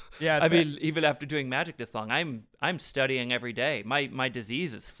know. Yeah. I mean, even after doing magic this long, I'm studying every day. My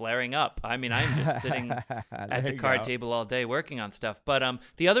disease is flaring up. I mean, I'm just sitting at the card table all day working on stuff. But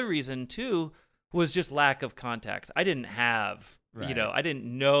the other reason too was just lack of contacts. I didn't have I didn't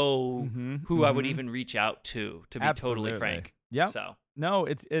know who I would even reach out to be totally frank. Yeah. So no,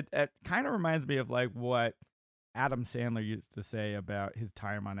 it kind of reminds me of what Adam Sandler used to say about his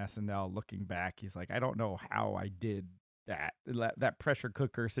time on SNL. Looking back, he's like, I don't know how I did that pressure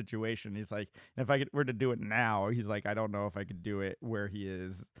cooker situation. He's like, if I were to do it now, he's like, I don't know if I could do it where he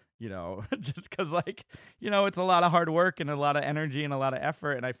is, just because, like, it's a lot of hard work and a lot of energy and a lot of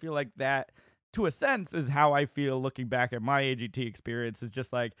effort. And I feel like that, to a sense, is how I feel looking back at my AGT experience, is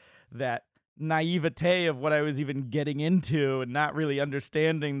just like that naivete of what I was even getting into and not really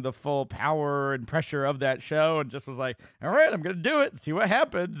understanding the full power and pressure of that show, and just was like, all right, I'm gonna do it, see what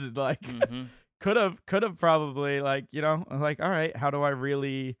happens. And like, could have probably, like, like, all right, how do I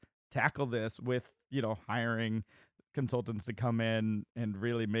really tackle this with, hiring consultants to come in and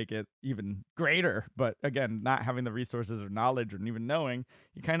really make it even greater. But again, not having the resources or knowledge or even knowing,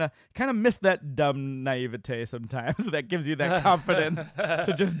 you kind of miss that dumb naivete sometimes that gives you that confidence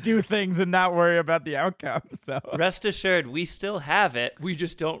to just do things and not worry about the outcome. So rest assured, we still have it. We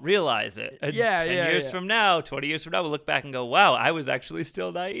just don't realize it. And 10 years from now, 20 years from now, we'll look back and go, wow, I was actually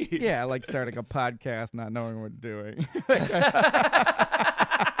still naive. Yeah, like starting a podcast, not knowing what we're doing.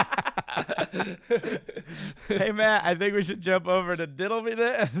 Hey, Matt, I think we should jump over to Diddle Me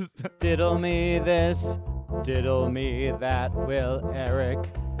This. Diddle me this, diddle me that. Will Eric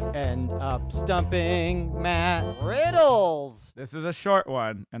end up stumping Matt? Riddles! This is a short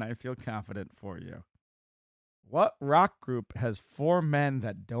one, and I feel confident for you. What rock group has 4 men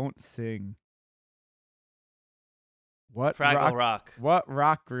that don't sing? Fraggle Rock. What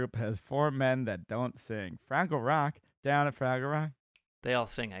rock group has 4 men that don't sing? Fraggle Rock, down at Fraggle Rock. They all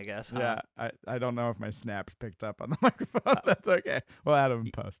sing, I guess. Yeah, I don't know if my snaps picked up on the microphone. That's okay. We'll add them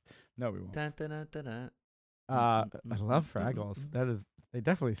in post. No, we won't. Dun, dun, dun, dun, dun. I love Fraggles. They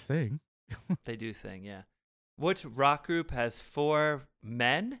definitely sing. They do sing, yeah. Which rock group has 4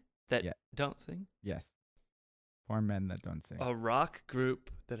 men that don't sing? Yes. 4 men that don't sing. A rock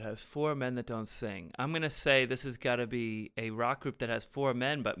group that has 4 men that don't sing. I'm going to say this has got to be a rock group that has 4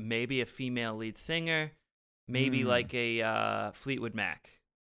 men, but maybe a female lead singer. Maybe like a Fleetwood Mac.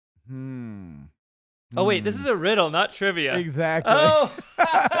 Oh, wait, this is a riddle, not trivia. Exactly. Oh!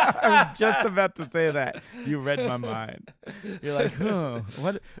 I was just about to say that. You read my mind. You're like,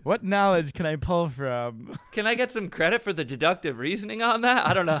 what knowledge can I pull from? Can I get some credit for the deductive reasoning on that?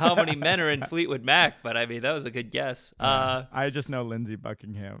 I don't know how many men are in Fleetwood Mac, but I mean, that was a good guess. I just know Lindsey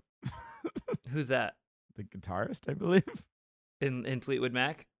Buckingham. Who's that? The guitarist, I believe. In Fleetwood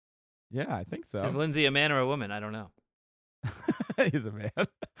Mac? Yeah, I think so. Is Lindsay a man or a woman? I don't know. He's a man.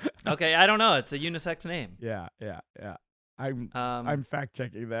 Okay, I don't know. It's a unisex name. Yeah. I'm fact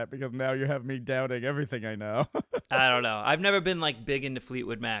checking that because now you have me doubting everything I know. I don't know. I've never been like big into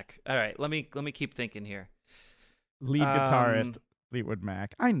Fleetwood Mac. All right, let me keep thinking here. Lead guitarist Fleetwood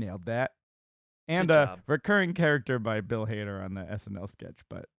Mac. I nailed that. And a recurring character by Bill Hader on the SNL sketch,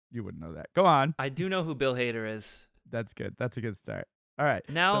 but you wouldn't know that. Go on. I do know who Bill Hader is. That's good. That's a good start. All right.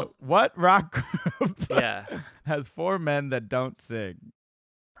 Now, so what rock group has 4 men that don't sing?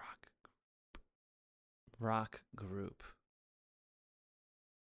 Rock group.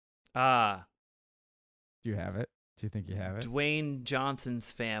 Do you have it? Do you think you have it? Dwayne Johnson's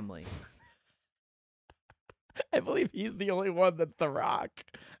family. I believe he's the only one that's The Rock.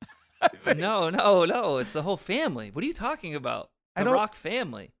 No. It's the whole family. What are you talking about? The Rock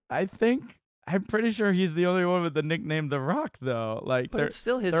family. I'm pretty sure he's the only one with the nickname The Rock, though. Like, but it's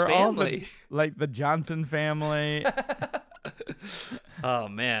still his All family. like the Johnson family. Oh,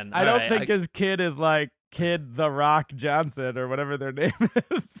 man. I don't think his kid is like Kid The Rock Johnson or whatever their name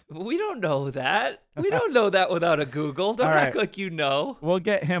is. We don't know that. We don't know that without a Google. Don't act like you know. We'll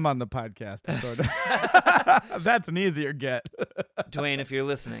get him on the podcast. That's an easier get. Dwayne, if you're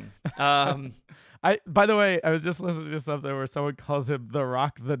listening. By the way, I was just listening to something where someone calls him the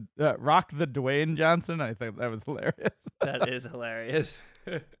Rock the Dwayne Johnson. I think that was hilarious. That is hilarious.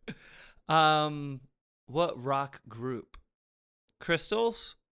 What rock group?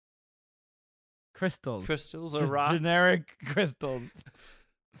 Crystals? Crystals or rocks? Generic crystals.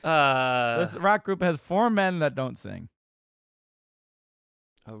 This rock group has 4 men that don't sing.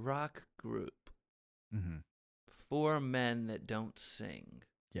 A rock group. Mm-hmm. 4 men that don't sing.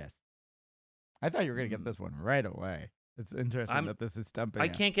 Yes. I thought you were gonna get this one right away. It's interesting that this is stumping. I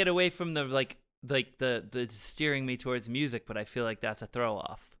can't get away from the the steering me towards music, but I feel like that's a throw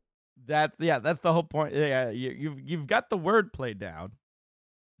off. That's the whole point. Yeah, you've got the wordplay down,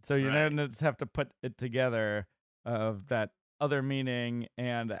 so you don't just have to put it together of that other meaning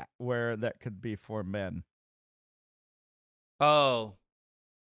and where that could be 4 men. Oh,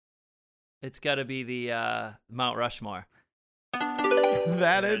 it's got to be the Mount Rushmore.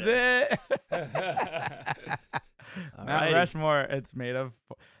 That is it. Mount Rushmore. It's made of.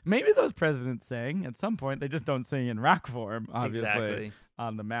 Maybe those presidents sang at some point. They just don't sing in rock form, obviously,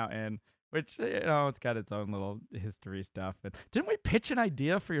 on the mountain. Which it's got its own little history stuff. And didn't we pitch an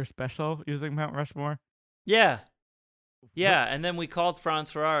idea for your special using Mount Rushmore? Yeah. Yeah, and then we called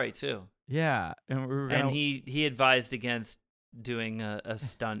Franz Ferrari too. Yeah, and we were gonna, And he advised against doing a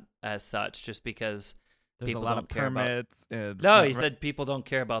stunt as such, just because there's people a lot don't of care about. permits. And No, he said people don't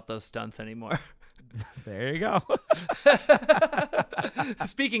care about those stunts anymore. There you go.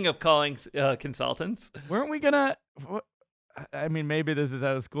 Speaking of calling consultants, Weren't we gonna? I mean, maybe this is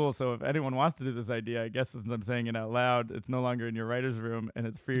out of school, so if anyone wants to do this idea, I guess since I'm saying it out loud, it's no longer in your writer's room and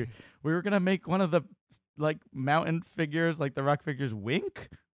it's free. We were gonna make one of the like mountain figures, like the rock figures, wink.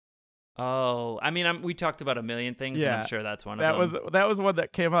 oh, I mean, we talked about a million things, and Yeah, I'm sure that's one That of them. was one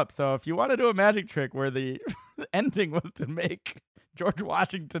that came up. So if you want to do a magic trick where the ending was to make George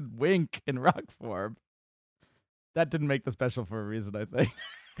Washington wink in rock form, that didn't make the special for a reason, I think.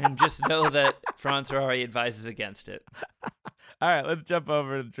 And just know that Franz Ferrari advises against it. All right, let's jump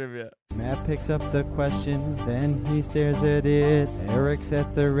over to trivia. Matt picks up the question, then he stares at it. Eric's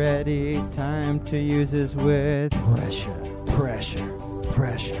at the ready, time to use his wit. Pressure, pressure,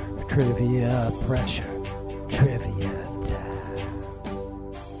 pressure. Trivia, pressure. Trivia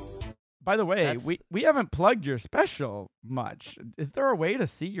time. By the way, That's- we haven't plugged your special much. Is there a way to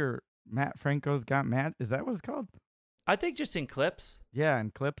see your Matt Franco's Got Mad? Is that what it's called? I think just in clips. Yeah,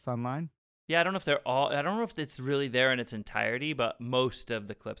 and clips online. Yeah, I don't know if they're all. I don't know if it's really there in its entirety, but most of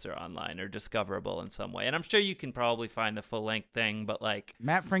the clips are online or discoverable in some way. And I'm sure you can probably find the full length thing, but like,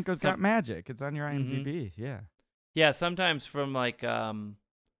 Matt Franco's Got Magic. It's on your Mhm. IMDb. Yeah. yeah, sometimes from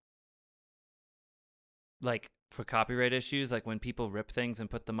like for copyright issues, like when people rip things and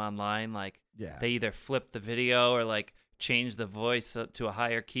put them online, like Yeah. they either flip the video or like change the voice to a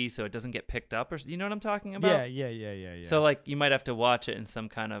higher key so it doesn't get picked up, or you know what I'm talking about? Yeah. So like you might have to watch it in some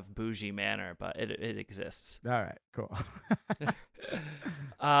kind of bougie manner, but it exists. All right, cool.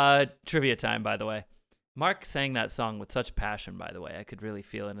 Trivia time, by the way. Mark sang that song with such passion, by the way. I could really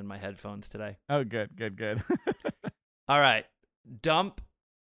feel it in my headphones today. Oh, good. All right. Dump,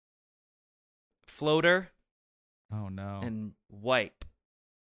 floater, Oh no. and wipe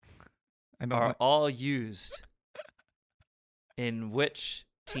I don't are like- all used in which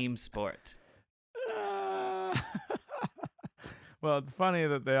team sport? Well, it's funny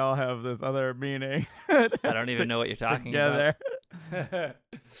that they all have this other meaning. I don't even know what you're talking together. about.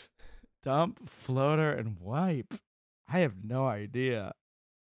 Dump, floater, and wipe. I have no idea.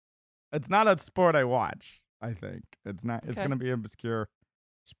 It's not a sport I watch, I think. It's not. It's Okay. gonna be an obscure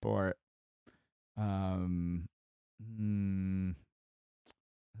sport.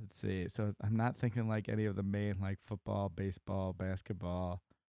 Let's see. So I'm not thinking like any of the main like football, baseball, basketball.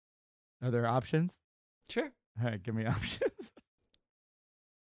 Are there options? Sure. All right, give me options.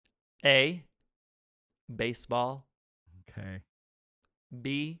 A, baseball. Okay.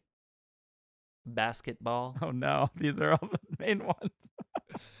 B, basketball. Oh no, these are all the main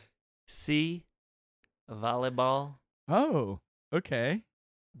ones. C, volleyball. Oh, okay.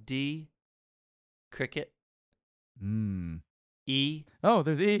 D, cricket. Hmm. E, Oh,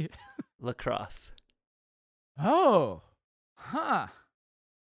 there's E. lacrosse. Oh, huh.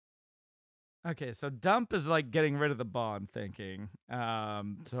 Okay, so dump is like getting rid of the ball, I'm thinking.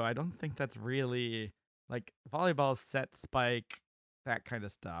 So I don't think that's really like volleyball, set, spike, that kind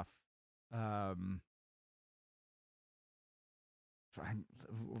of stuff. Fine.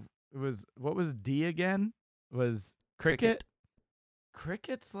 It was, what was D again? Was cricket?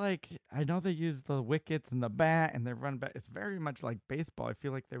 Cricket's like, I know they use the wickets and the bat and they run back. It's very much like baseball. I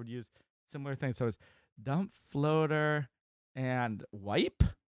feel like they would use similar things. So it's dump, floater, and wipe.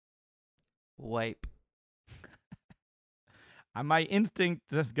 Wipe. My instinct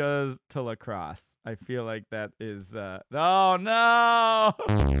just goes to lacrosse. I feel like that is. Oh no! I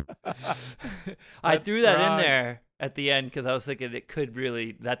That's threw that wrong. in there at the end because I was thinking it could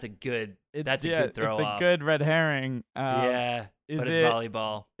really. That's a good. That's a good throw It's off. a good red herring. Yeah, is but it- it's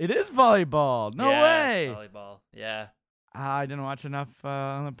volleyball. It is volleyball. No Yeah, way. it's volleyball. Yeah. I didn't watch enough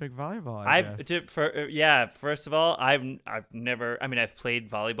Olympic volleyball. I guess. First of all, I've never. I mean, I've played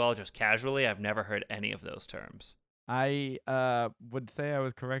volleyball just casually. I've never heard any of those terms. I would say I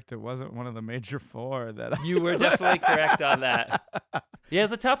was correct. It wasn't one of the major four that I You were definitely correct on that. Yeah,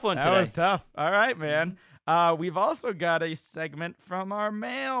 it's a tough one That today. was tough. All right, man. We've also got a segment from our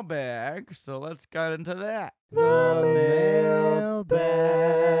mailbag, so let's get into that. The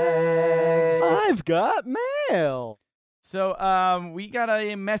mailbag. I've got mail. So we got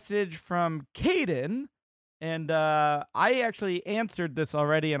a message from Caden, and I actually answered this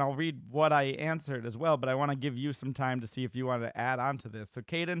already, and I'll read what I answered as well, but I want to give you some time to see if you want to add on to this. So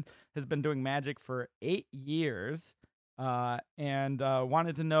Caden has been doing magic for 8 years, and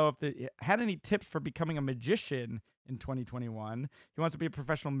wanted to know if they had any tips for becoming a magician in 2021. He wants to be a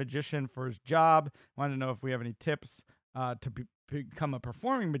professional magician for his job. Wanted to know if we have any tips become a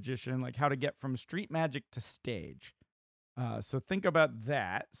performing magician, like how to get from street magic to stage. So think about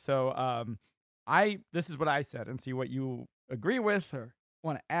that. So this is what I said, and see what you agree with or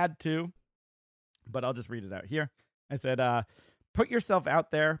want to add to, but I'll just read it out here. I said, put yourself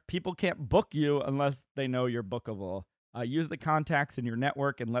out there. People can't book you unless they know you're bookable. Use the contacts in your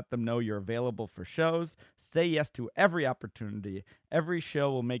network and let them know you're available for shows. Say yes to every opportunity. Every show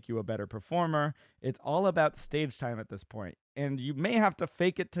will make you a better performer. It's all about stage time at this point. And you may have to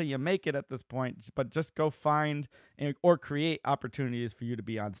fake it till you make it at this point, but just go find or create opportunities for you to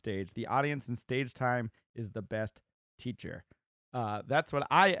be on stage. The audience and stage time is the best teacher. That's what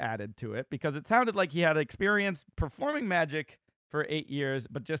I added to it, because it sounded like he had experience performing magic for 8 years,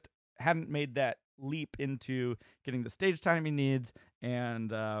 but just hadn't made that leap into getting the stage time he needs,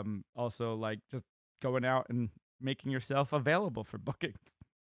 and also like just going out and making yourself available for bookings.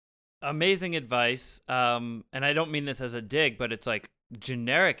 Amazing advice. And I don't mean this as a dig, but it's like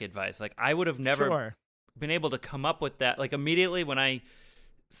generic advice. Like I would have never been able to come up with that. Like immediately when I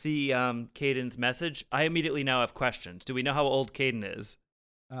see Caden's message, I immediately now have questions. Do we know how old Caden is?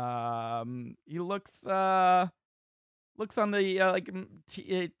 He looks on the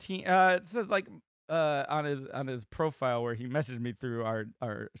it says like on his profile where he messaged me through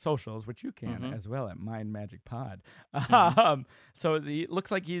our socials, which you can as well at Mind Magic Pod. So it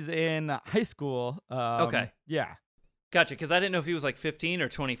looks like he's in high school. Okay. Yeah. Gotcha, because I didn't know if he was like 15 or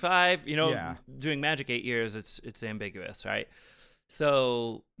 25. You know, Yeah. doing magic 8 years, it's ambiguous, right?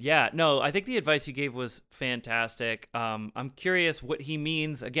 So yeah, no, I think the advice you gave was fantastic. I'm curious what he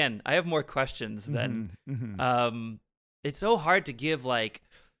means. Again, I have more questions than. It's so hard to give like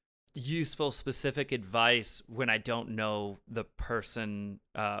useful, specific advice when I don't know the person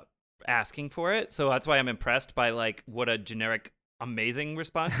asking for it. So that's why I'm impressed by like what a generic, amazing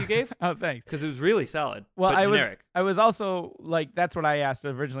response you gave. Oh, thanks. Because it was really solid. Well, but generic. I was also like, that's what I asked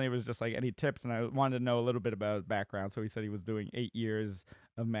originally. It was just like any tips, and I wanted to know a little bit about his background. So he said he was doing 8 years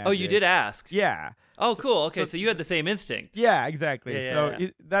of magic. Oh, you did ask? Yeah. Oh, cool. Okay, so you had the same instinct. Yeah, exactly. Yeah.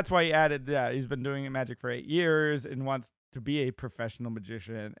 That's why he added, he's been doing magic for 8 years and wants to be a professional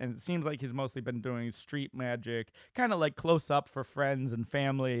magician. And it seems like he's mostly been doing street magic, kind of like close up for friends and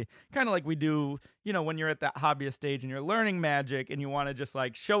family, kind of like we do, you know, when you're at that hobbyist stage and you're learning magic and you want to just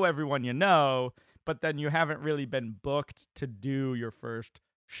like show everyone you know, but then you haven't really been booked to do your first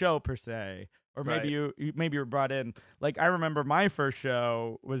show per se. Or maybe you were brought in. Like I remember my first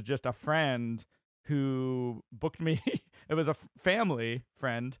show was just a friend who booked me. It was a family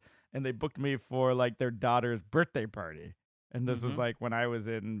friend, and they booked me for like their daughter's birthday party. And this was like when I was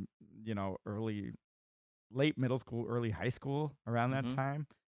in, you know, late middle school, early high school, around that time.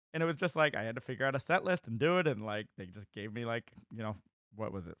 And it was just like I had to figure out a set list and do it. And like they just gave me like, you know,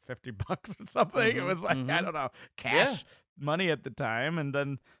 what was it, $50 or something? It was like, I don't know, cash money at the time. And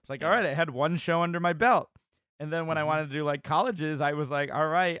then it's like, all right, I had one show under my belt. And then when I wanted to do like colleges, I was like, all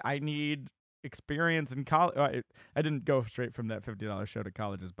right, I need experience in college. I didn't go straight from that $50 show to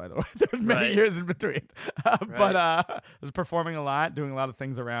colleges, by the way. There was many years in between. But I was performing a lot, doing a lot of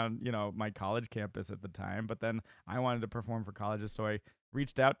things around, you know, my college campus at the time. But then I wanted to perform for colleges, so I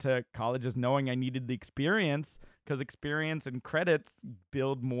reached out to colleges knowing I needed the experience, because experience and credits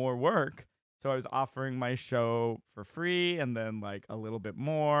build more work. So I was offering my show for free and then like a little bit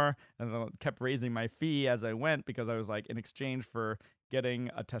more, and then kept raising my fee as I went, because I was like, in exchange for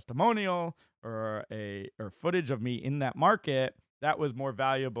getting a testimonial or footage of me in that market, that was more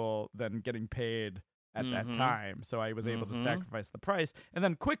valuable than getting paid at that time. So I was able to sacrifice the price, and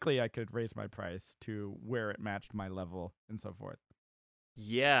then quickly I could raise my price to where it matched my level and so forth.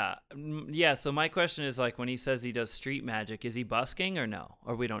 Yeah. So my question is like, when he says he does street magic, is he busking or no?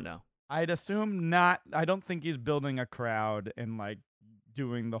 Or we don't know? I'd assume not. I don't think he's building a crowd and like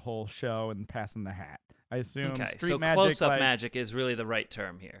doing the whole show and passing the hat. I assume street magic, close-up magic is really the right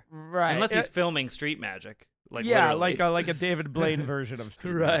term here, right? Unless he's filming street magic, like literally. like like a David Blaine version of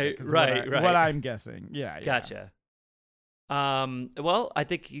street magic. Right. What I'm guessing. Yeah. Gotcha. Well, I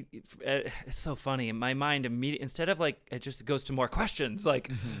think it's so funny in my mind. Immediately, instead of like, it just goes to more questions. Like,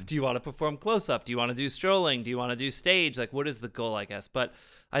 do you want to perform close-up? Do you want to do strolling? Do you want to do stage? Like, what is the goal? I guess, but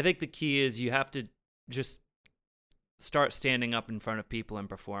I think the key is you have to just start standing up in front of people and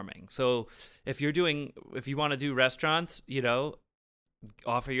performing. So if you want to do restaurants, you know,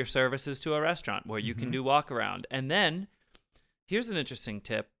 offer your services to a restaurant where you can do walk around. And then here's an interesting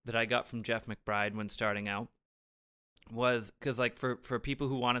tip that I got from Jeff McBride when starting out, was because like for people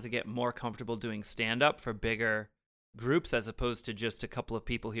who wanted to get more comfortable doing stand up for bigger groups as opposed to just a couple of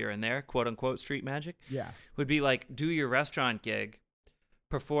people here and there, quote unquote street magic, would be like, do your restaurant gig,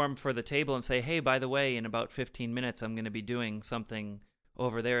 perform for the table and say, hey, by the way, in about 15 minutes, I'm going to be doing something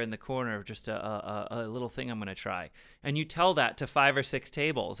over there in the corner, just a little thing I'm going to try. And you tell that to 5 or 6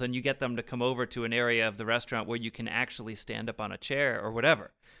 tables, and you get them to come over to an area of the restaurant where you can actually stand up on a chair or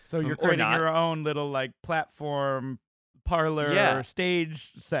whatever. So you're creating your own little like platform parlor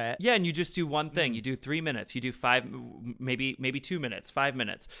stage set. Yeah, and you just do one thing. You do 3 minutes. You do 5, maybe 2 minutes, 5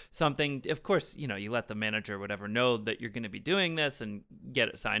 minutes. Something, of course, you let the manager or whatever know that you're going to be doing this and get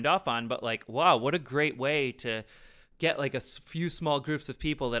it signed off on. But like, wow, what a great way to get like a few small groups of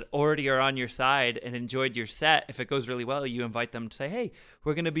people that already are on your side and enjoyed your set. If it goes really well, you invite them to say, hey,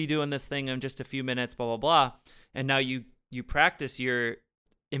 we're going to be doing this thing in just a few minutes, blah, blah, blah. And now you practice your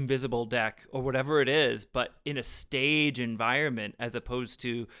invisible deck or whatever it is, but in a stage environment as opposed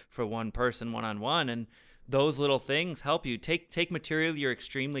to for one person one-on-one. And those little things help you take material you're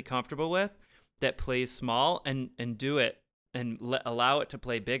extremely comfortable with that plays small and do it and allow it to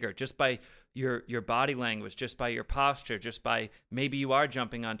play bigger just by your body language, just by your posture, just by maybe you are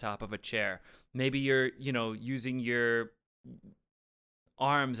jumping on top of a chair. Maybe you're, using your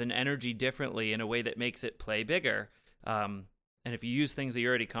arms and energy differently in a way that makes it play bigger. And if you use things that you're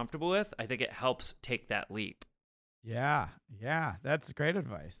already comfortable with, I think it helps take that leap. Yeah, that's great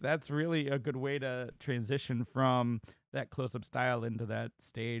advice. That's really a good way to transition from that close-up style into that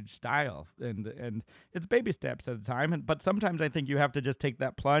stage style. And it's baby steps at a time. But sometimes I think you have to just take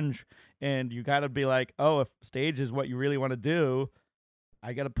that plunge and you got to be like, oh, if stage is what you really want to do,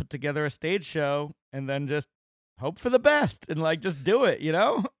 I got to put together a stage show and then just hope for the best and like just do it,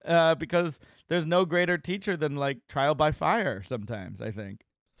 because there's no greater teacher than like trial by fire sometimes, I think.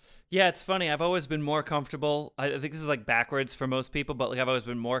 Yeah, it's funny. I've always been more comfortable. I think this is like backwards for most people, but like I've always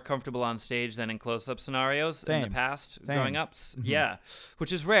been more comfortable on stage than in close-up scenarios in the past growing up. Mm-hmm. Yeah,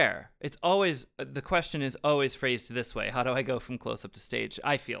 which is rare. It's always, the question is always phrased this way. How do I go from close-up to stage?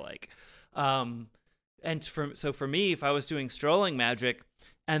 I feel like. So for me, if I was doing strolling magic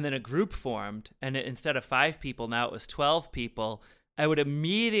and then a group formed and instead of 5 people, now it was 12 people, I would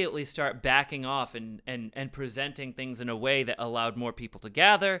immediately start backing off and presenting things in a way that allowed more people to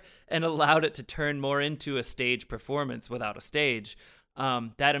gather and allowed it to turn more into a stage performance without a stage.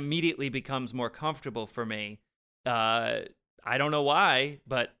 That immediately becomes more comfortable for me. I don't know why,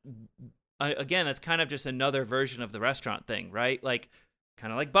 but again, that's kind of just another version of the restaurant thing, right? Like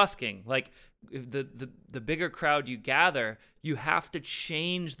kind of like busking. Like the bigger crowd you gather, you have to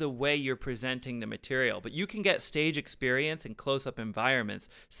change the way you're presenting the material. But you can get stage experience in close-up environments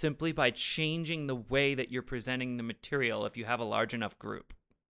simply by changing the way that you're presenting the material if you have a large enough group.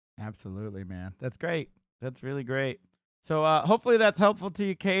 Absolutely, man. That's great. That's really great. So hopefully that's helpful to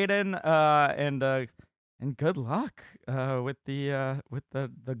you, Caden, and good luck with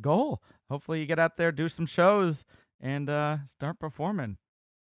the goal. Hopefully you get out there, do some shows, and start performing.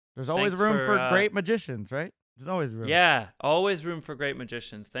 There's always room for great magicians, right? There's always room. Yeah, always room for great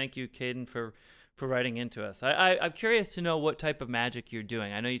magicians. Thank you, Caden, for writing into us. I'm curious to know what type of magic you're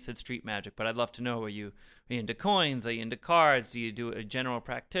doing. I know you said street magic, but I'd love to know, are you into coins? Are you into cards? Do you do a general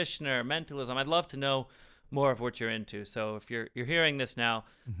practitioner, mentalism? I'd love to know more of what you're into. So if you're hearing this now,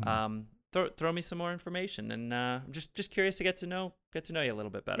 throw me some more information, and I'm just curious to get to know you a little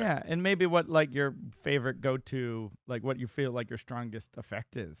bit better. Yeah, and maybe what like your favorite go-to, like what you feel like your strongest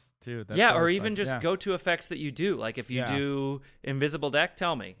effect is too. That's or even just go-to effects that you do. Like if you do invisible deck,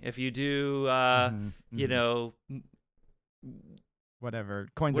 tell me. If you do, whatever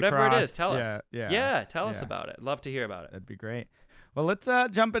coins, whatever across, it is, tell us. Tell us about it. Love to hear about it. That'd be great. Well, let's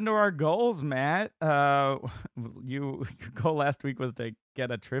jump into our goals, Matt. Your goal last week was to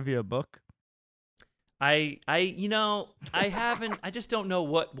get a trivia book. I haven't. I just don't know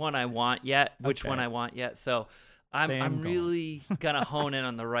what one I want yet. Which one I want yet. So I'm really gonna hone in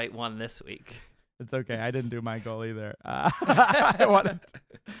on the right one this week. It's okay. I didn't do my goal either. I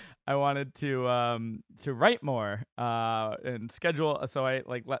wanted to write more and schedule. So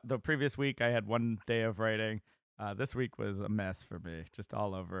the previous week I had one day of writing. This week was a mess for me, just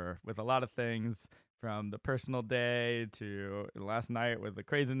all over with a lot of things from the personal day to last night with the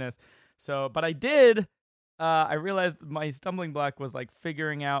craziness. So, but I did, I realized my stumbling block was like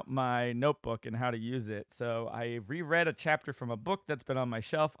figuring out my notebook and how to use it. So I reread a chapter from a book that's been on my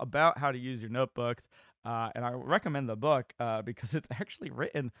shelf about how to use your notebooks. And I recommend the book because it's actually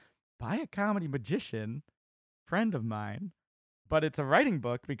written by a comedy magician, friend of mine. But it's a writing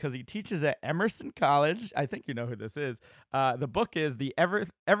book because he teaches at Emerson College. I think you know who this is. The book is The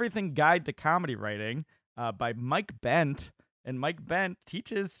Everything Guide to Comedy Writing by Mike Bent. And Mike Bent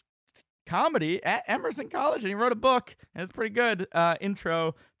teaches comedy at Emerson College, and he wrote a book, and it's pretty good.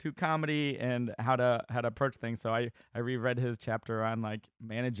 Intro to comedy and how to approach things. So I reread his chapter on like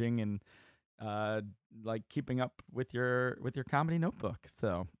managing and like keeping up with your comedy notebook.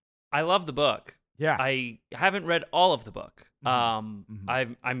 So I love the book. yeah, I haven't read all of the book.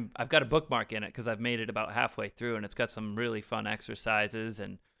 Mhm. I've got a bookmark in it because I've made it about halfway through, and it's got some really fun exercises,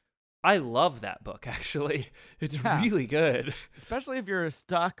 and I love that book. Actually, it's Yeah. really good. especially if you're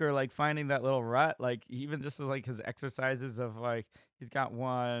stuck or like finding that little rut. Like even just like his exercises of like he's got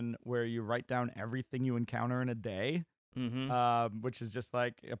one where you write down everything you encounter in a day. Mm-hmm. Which is just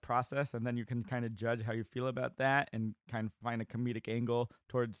like a process, and then you can kind of judge how you feel about that and kind of find a comedic angle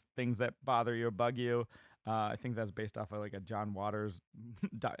towards things that bother you or bug you. I think that's based off of like a John Waters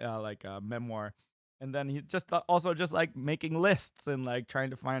memoir. And then he just also just like making lists and like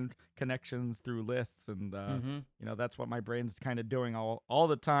trying to find connections through lists, and Mm-hmm. that's what my brain's kind of doing all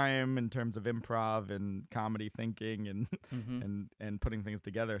the time in terms of improv and comedy thinking and Mm-hmm. and putting things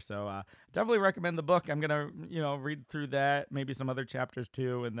together. So definitely recommend the book. I'm gonna read through that, maybe some other chapters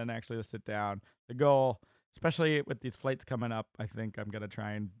too, and then actually sit down. The goal, especially with these flights coming up, I think I'm gonna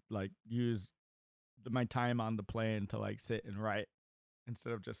try and like use my time on the plane to like sit and write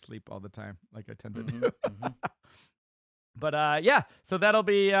instead of just sleep all the time like I tend to Mhm, do. mhm. But yeah, so that'll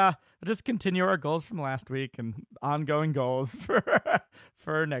be just continue our goals from last week and ongoing goals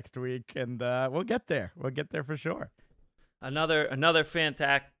for next week, and we'll get there. We'll get there for sure. Another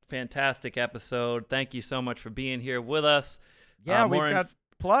fantastic episode. Thank you so much for being here with us. Yeah, more we've got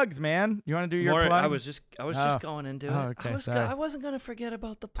plugs, man. You want to do your plug? I was just going into it. okay, sorry. I wasn't gonna forget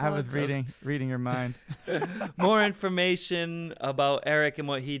about the I plugs. was reading your mind. More information about Eric and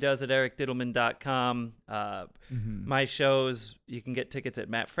what he does at ericdiddleman.com. Mhm. My shows, you can get tickets at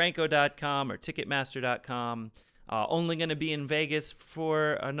mattfranco.com or ticketmaster.com. Only going to be in Vegas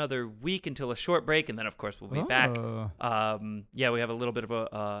for another week until a short break, and then, of course, we'll be back. Yeah, we have a little bit of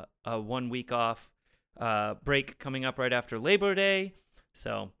a 1 week off break coming up right after Labor Day.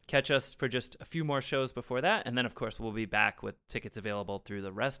 So catch us for just a few more shows before that. And then, of course, we'll be back with tickets available through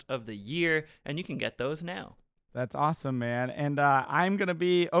the rest of the year, and you can get those now. That's awesome, man. And I'm going to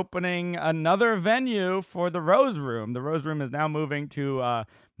be opening another venue for the Rose Room. The Rose Room is now moving to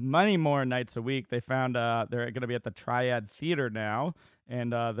many more nights a week. They found they're going to be at the Triad Theater now.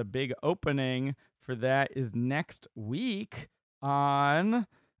 And the big opening for that is next week on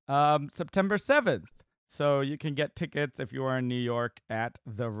September 7th. So you can get tickets if you are in New York at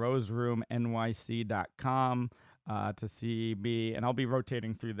theroseroomnyc.com to see me, and I'll be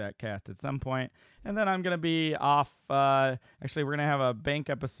rotating through that cast at some point. And then I'm going to be off. Actually, we're going to have a bank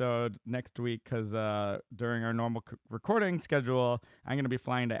episode next week because during our normal recording schedule, I'm going to be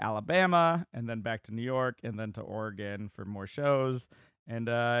flying to Alabama and then back to New York and then to Oregon for more shows. And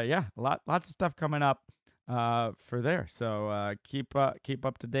yeah, lots of stuff coming up for there. So keep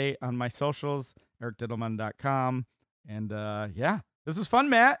up to date on my socials, ericdiddleman.com. And yeah, this was fun,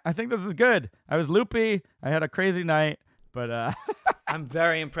 Matt. I think this is good. I was loopy. I had a crazy night, but I'm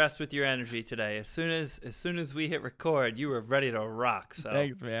very impressed with your energy today. As soon as we hit record, you were ready to rock. So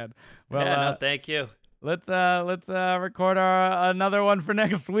thanks, man. Well, yeah, no, thank you. Let's record another one for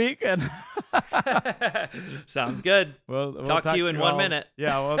next week, and sounds good. We'll talk to you in 1 minute.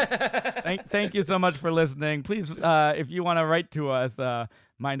 Yeah. Well, thank you so much for listening. Please, if you want to write to us,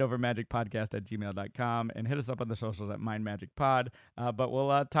 mindovermagicpodcast@gmail.com, and hit us up on the socials at mindmagicpod. But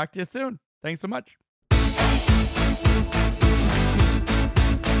we'll talk to you soon. Thanks so much.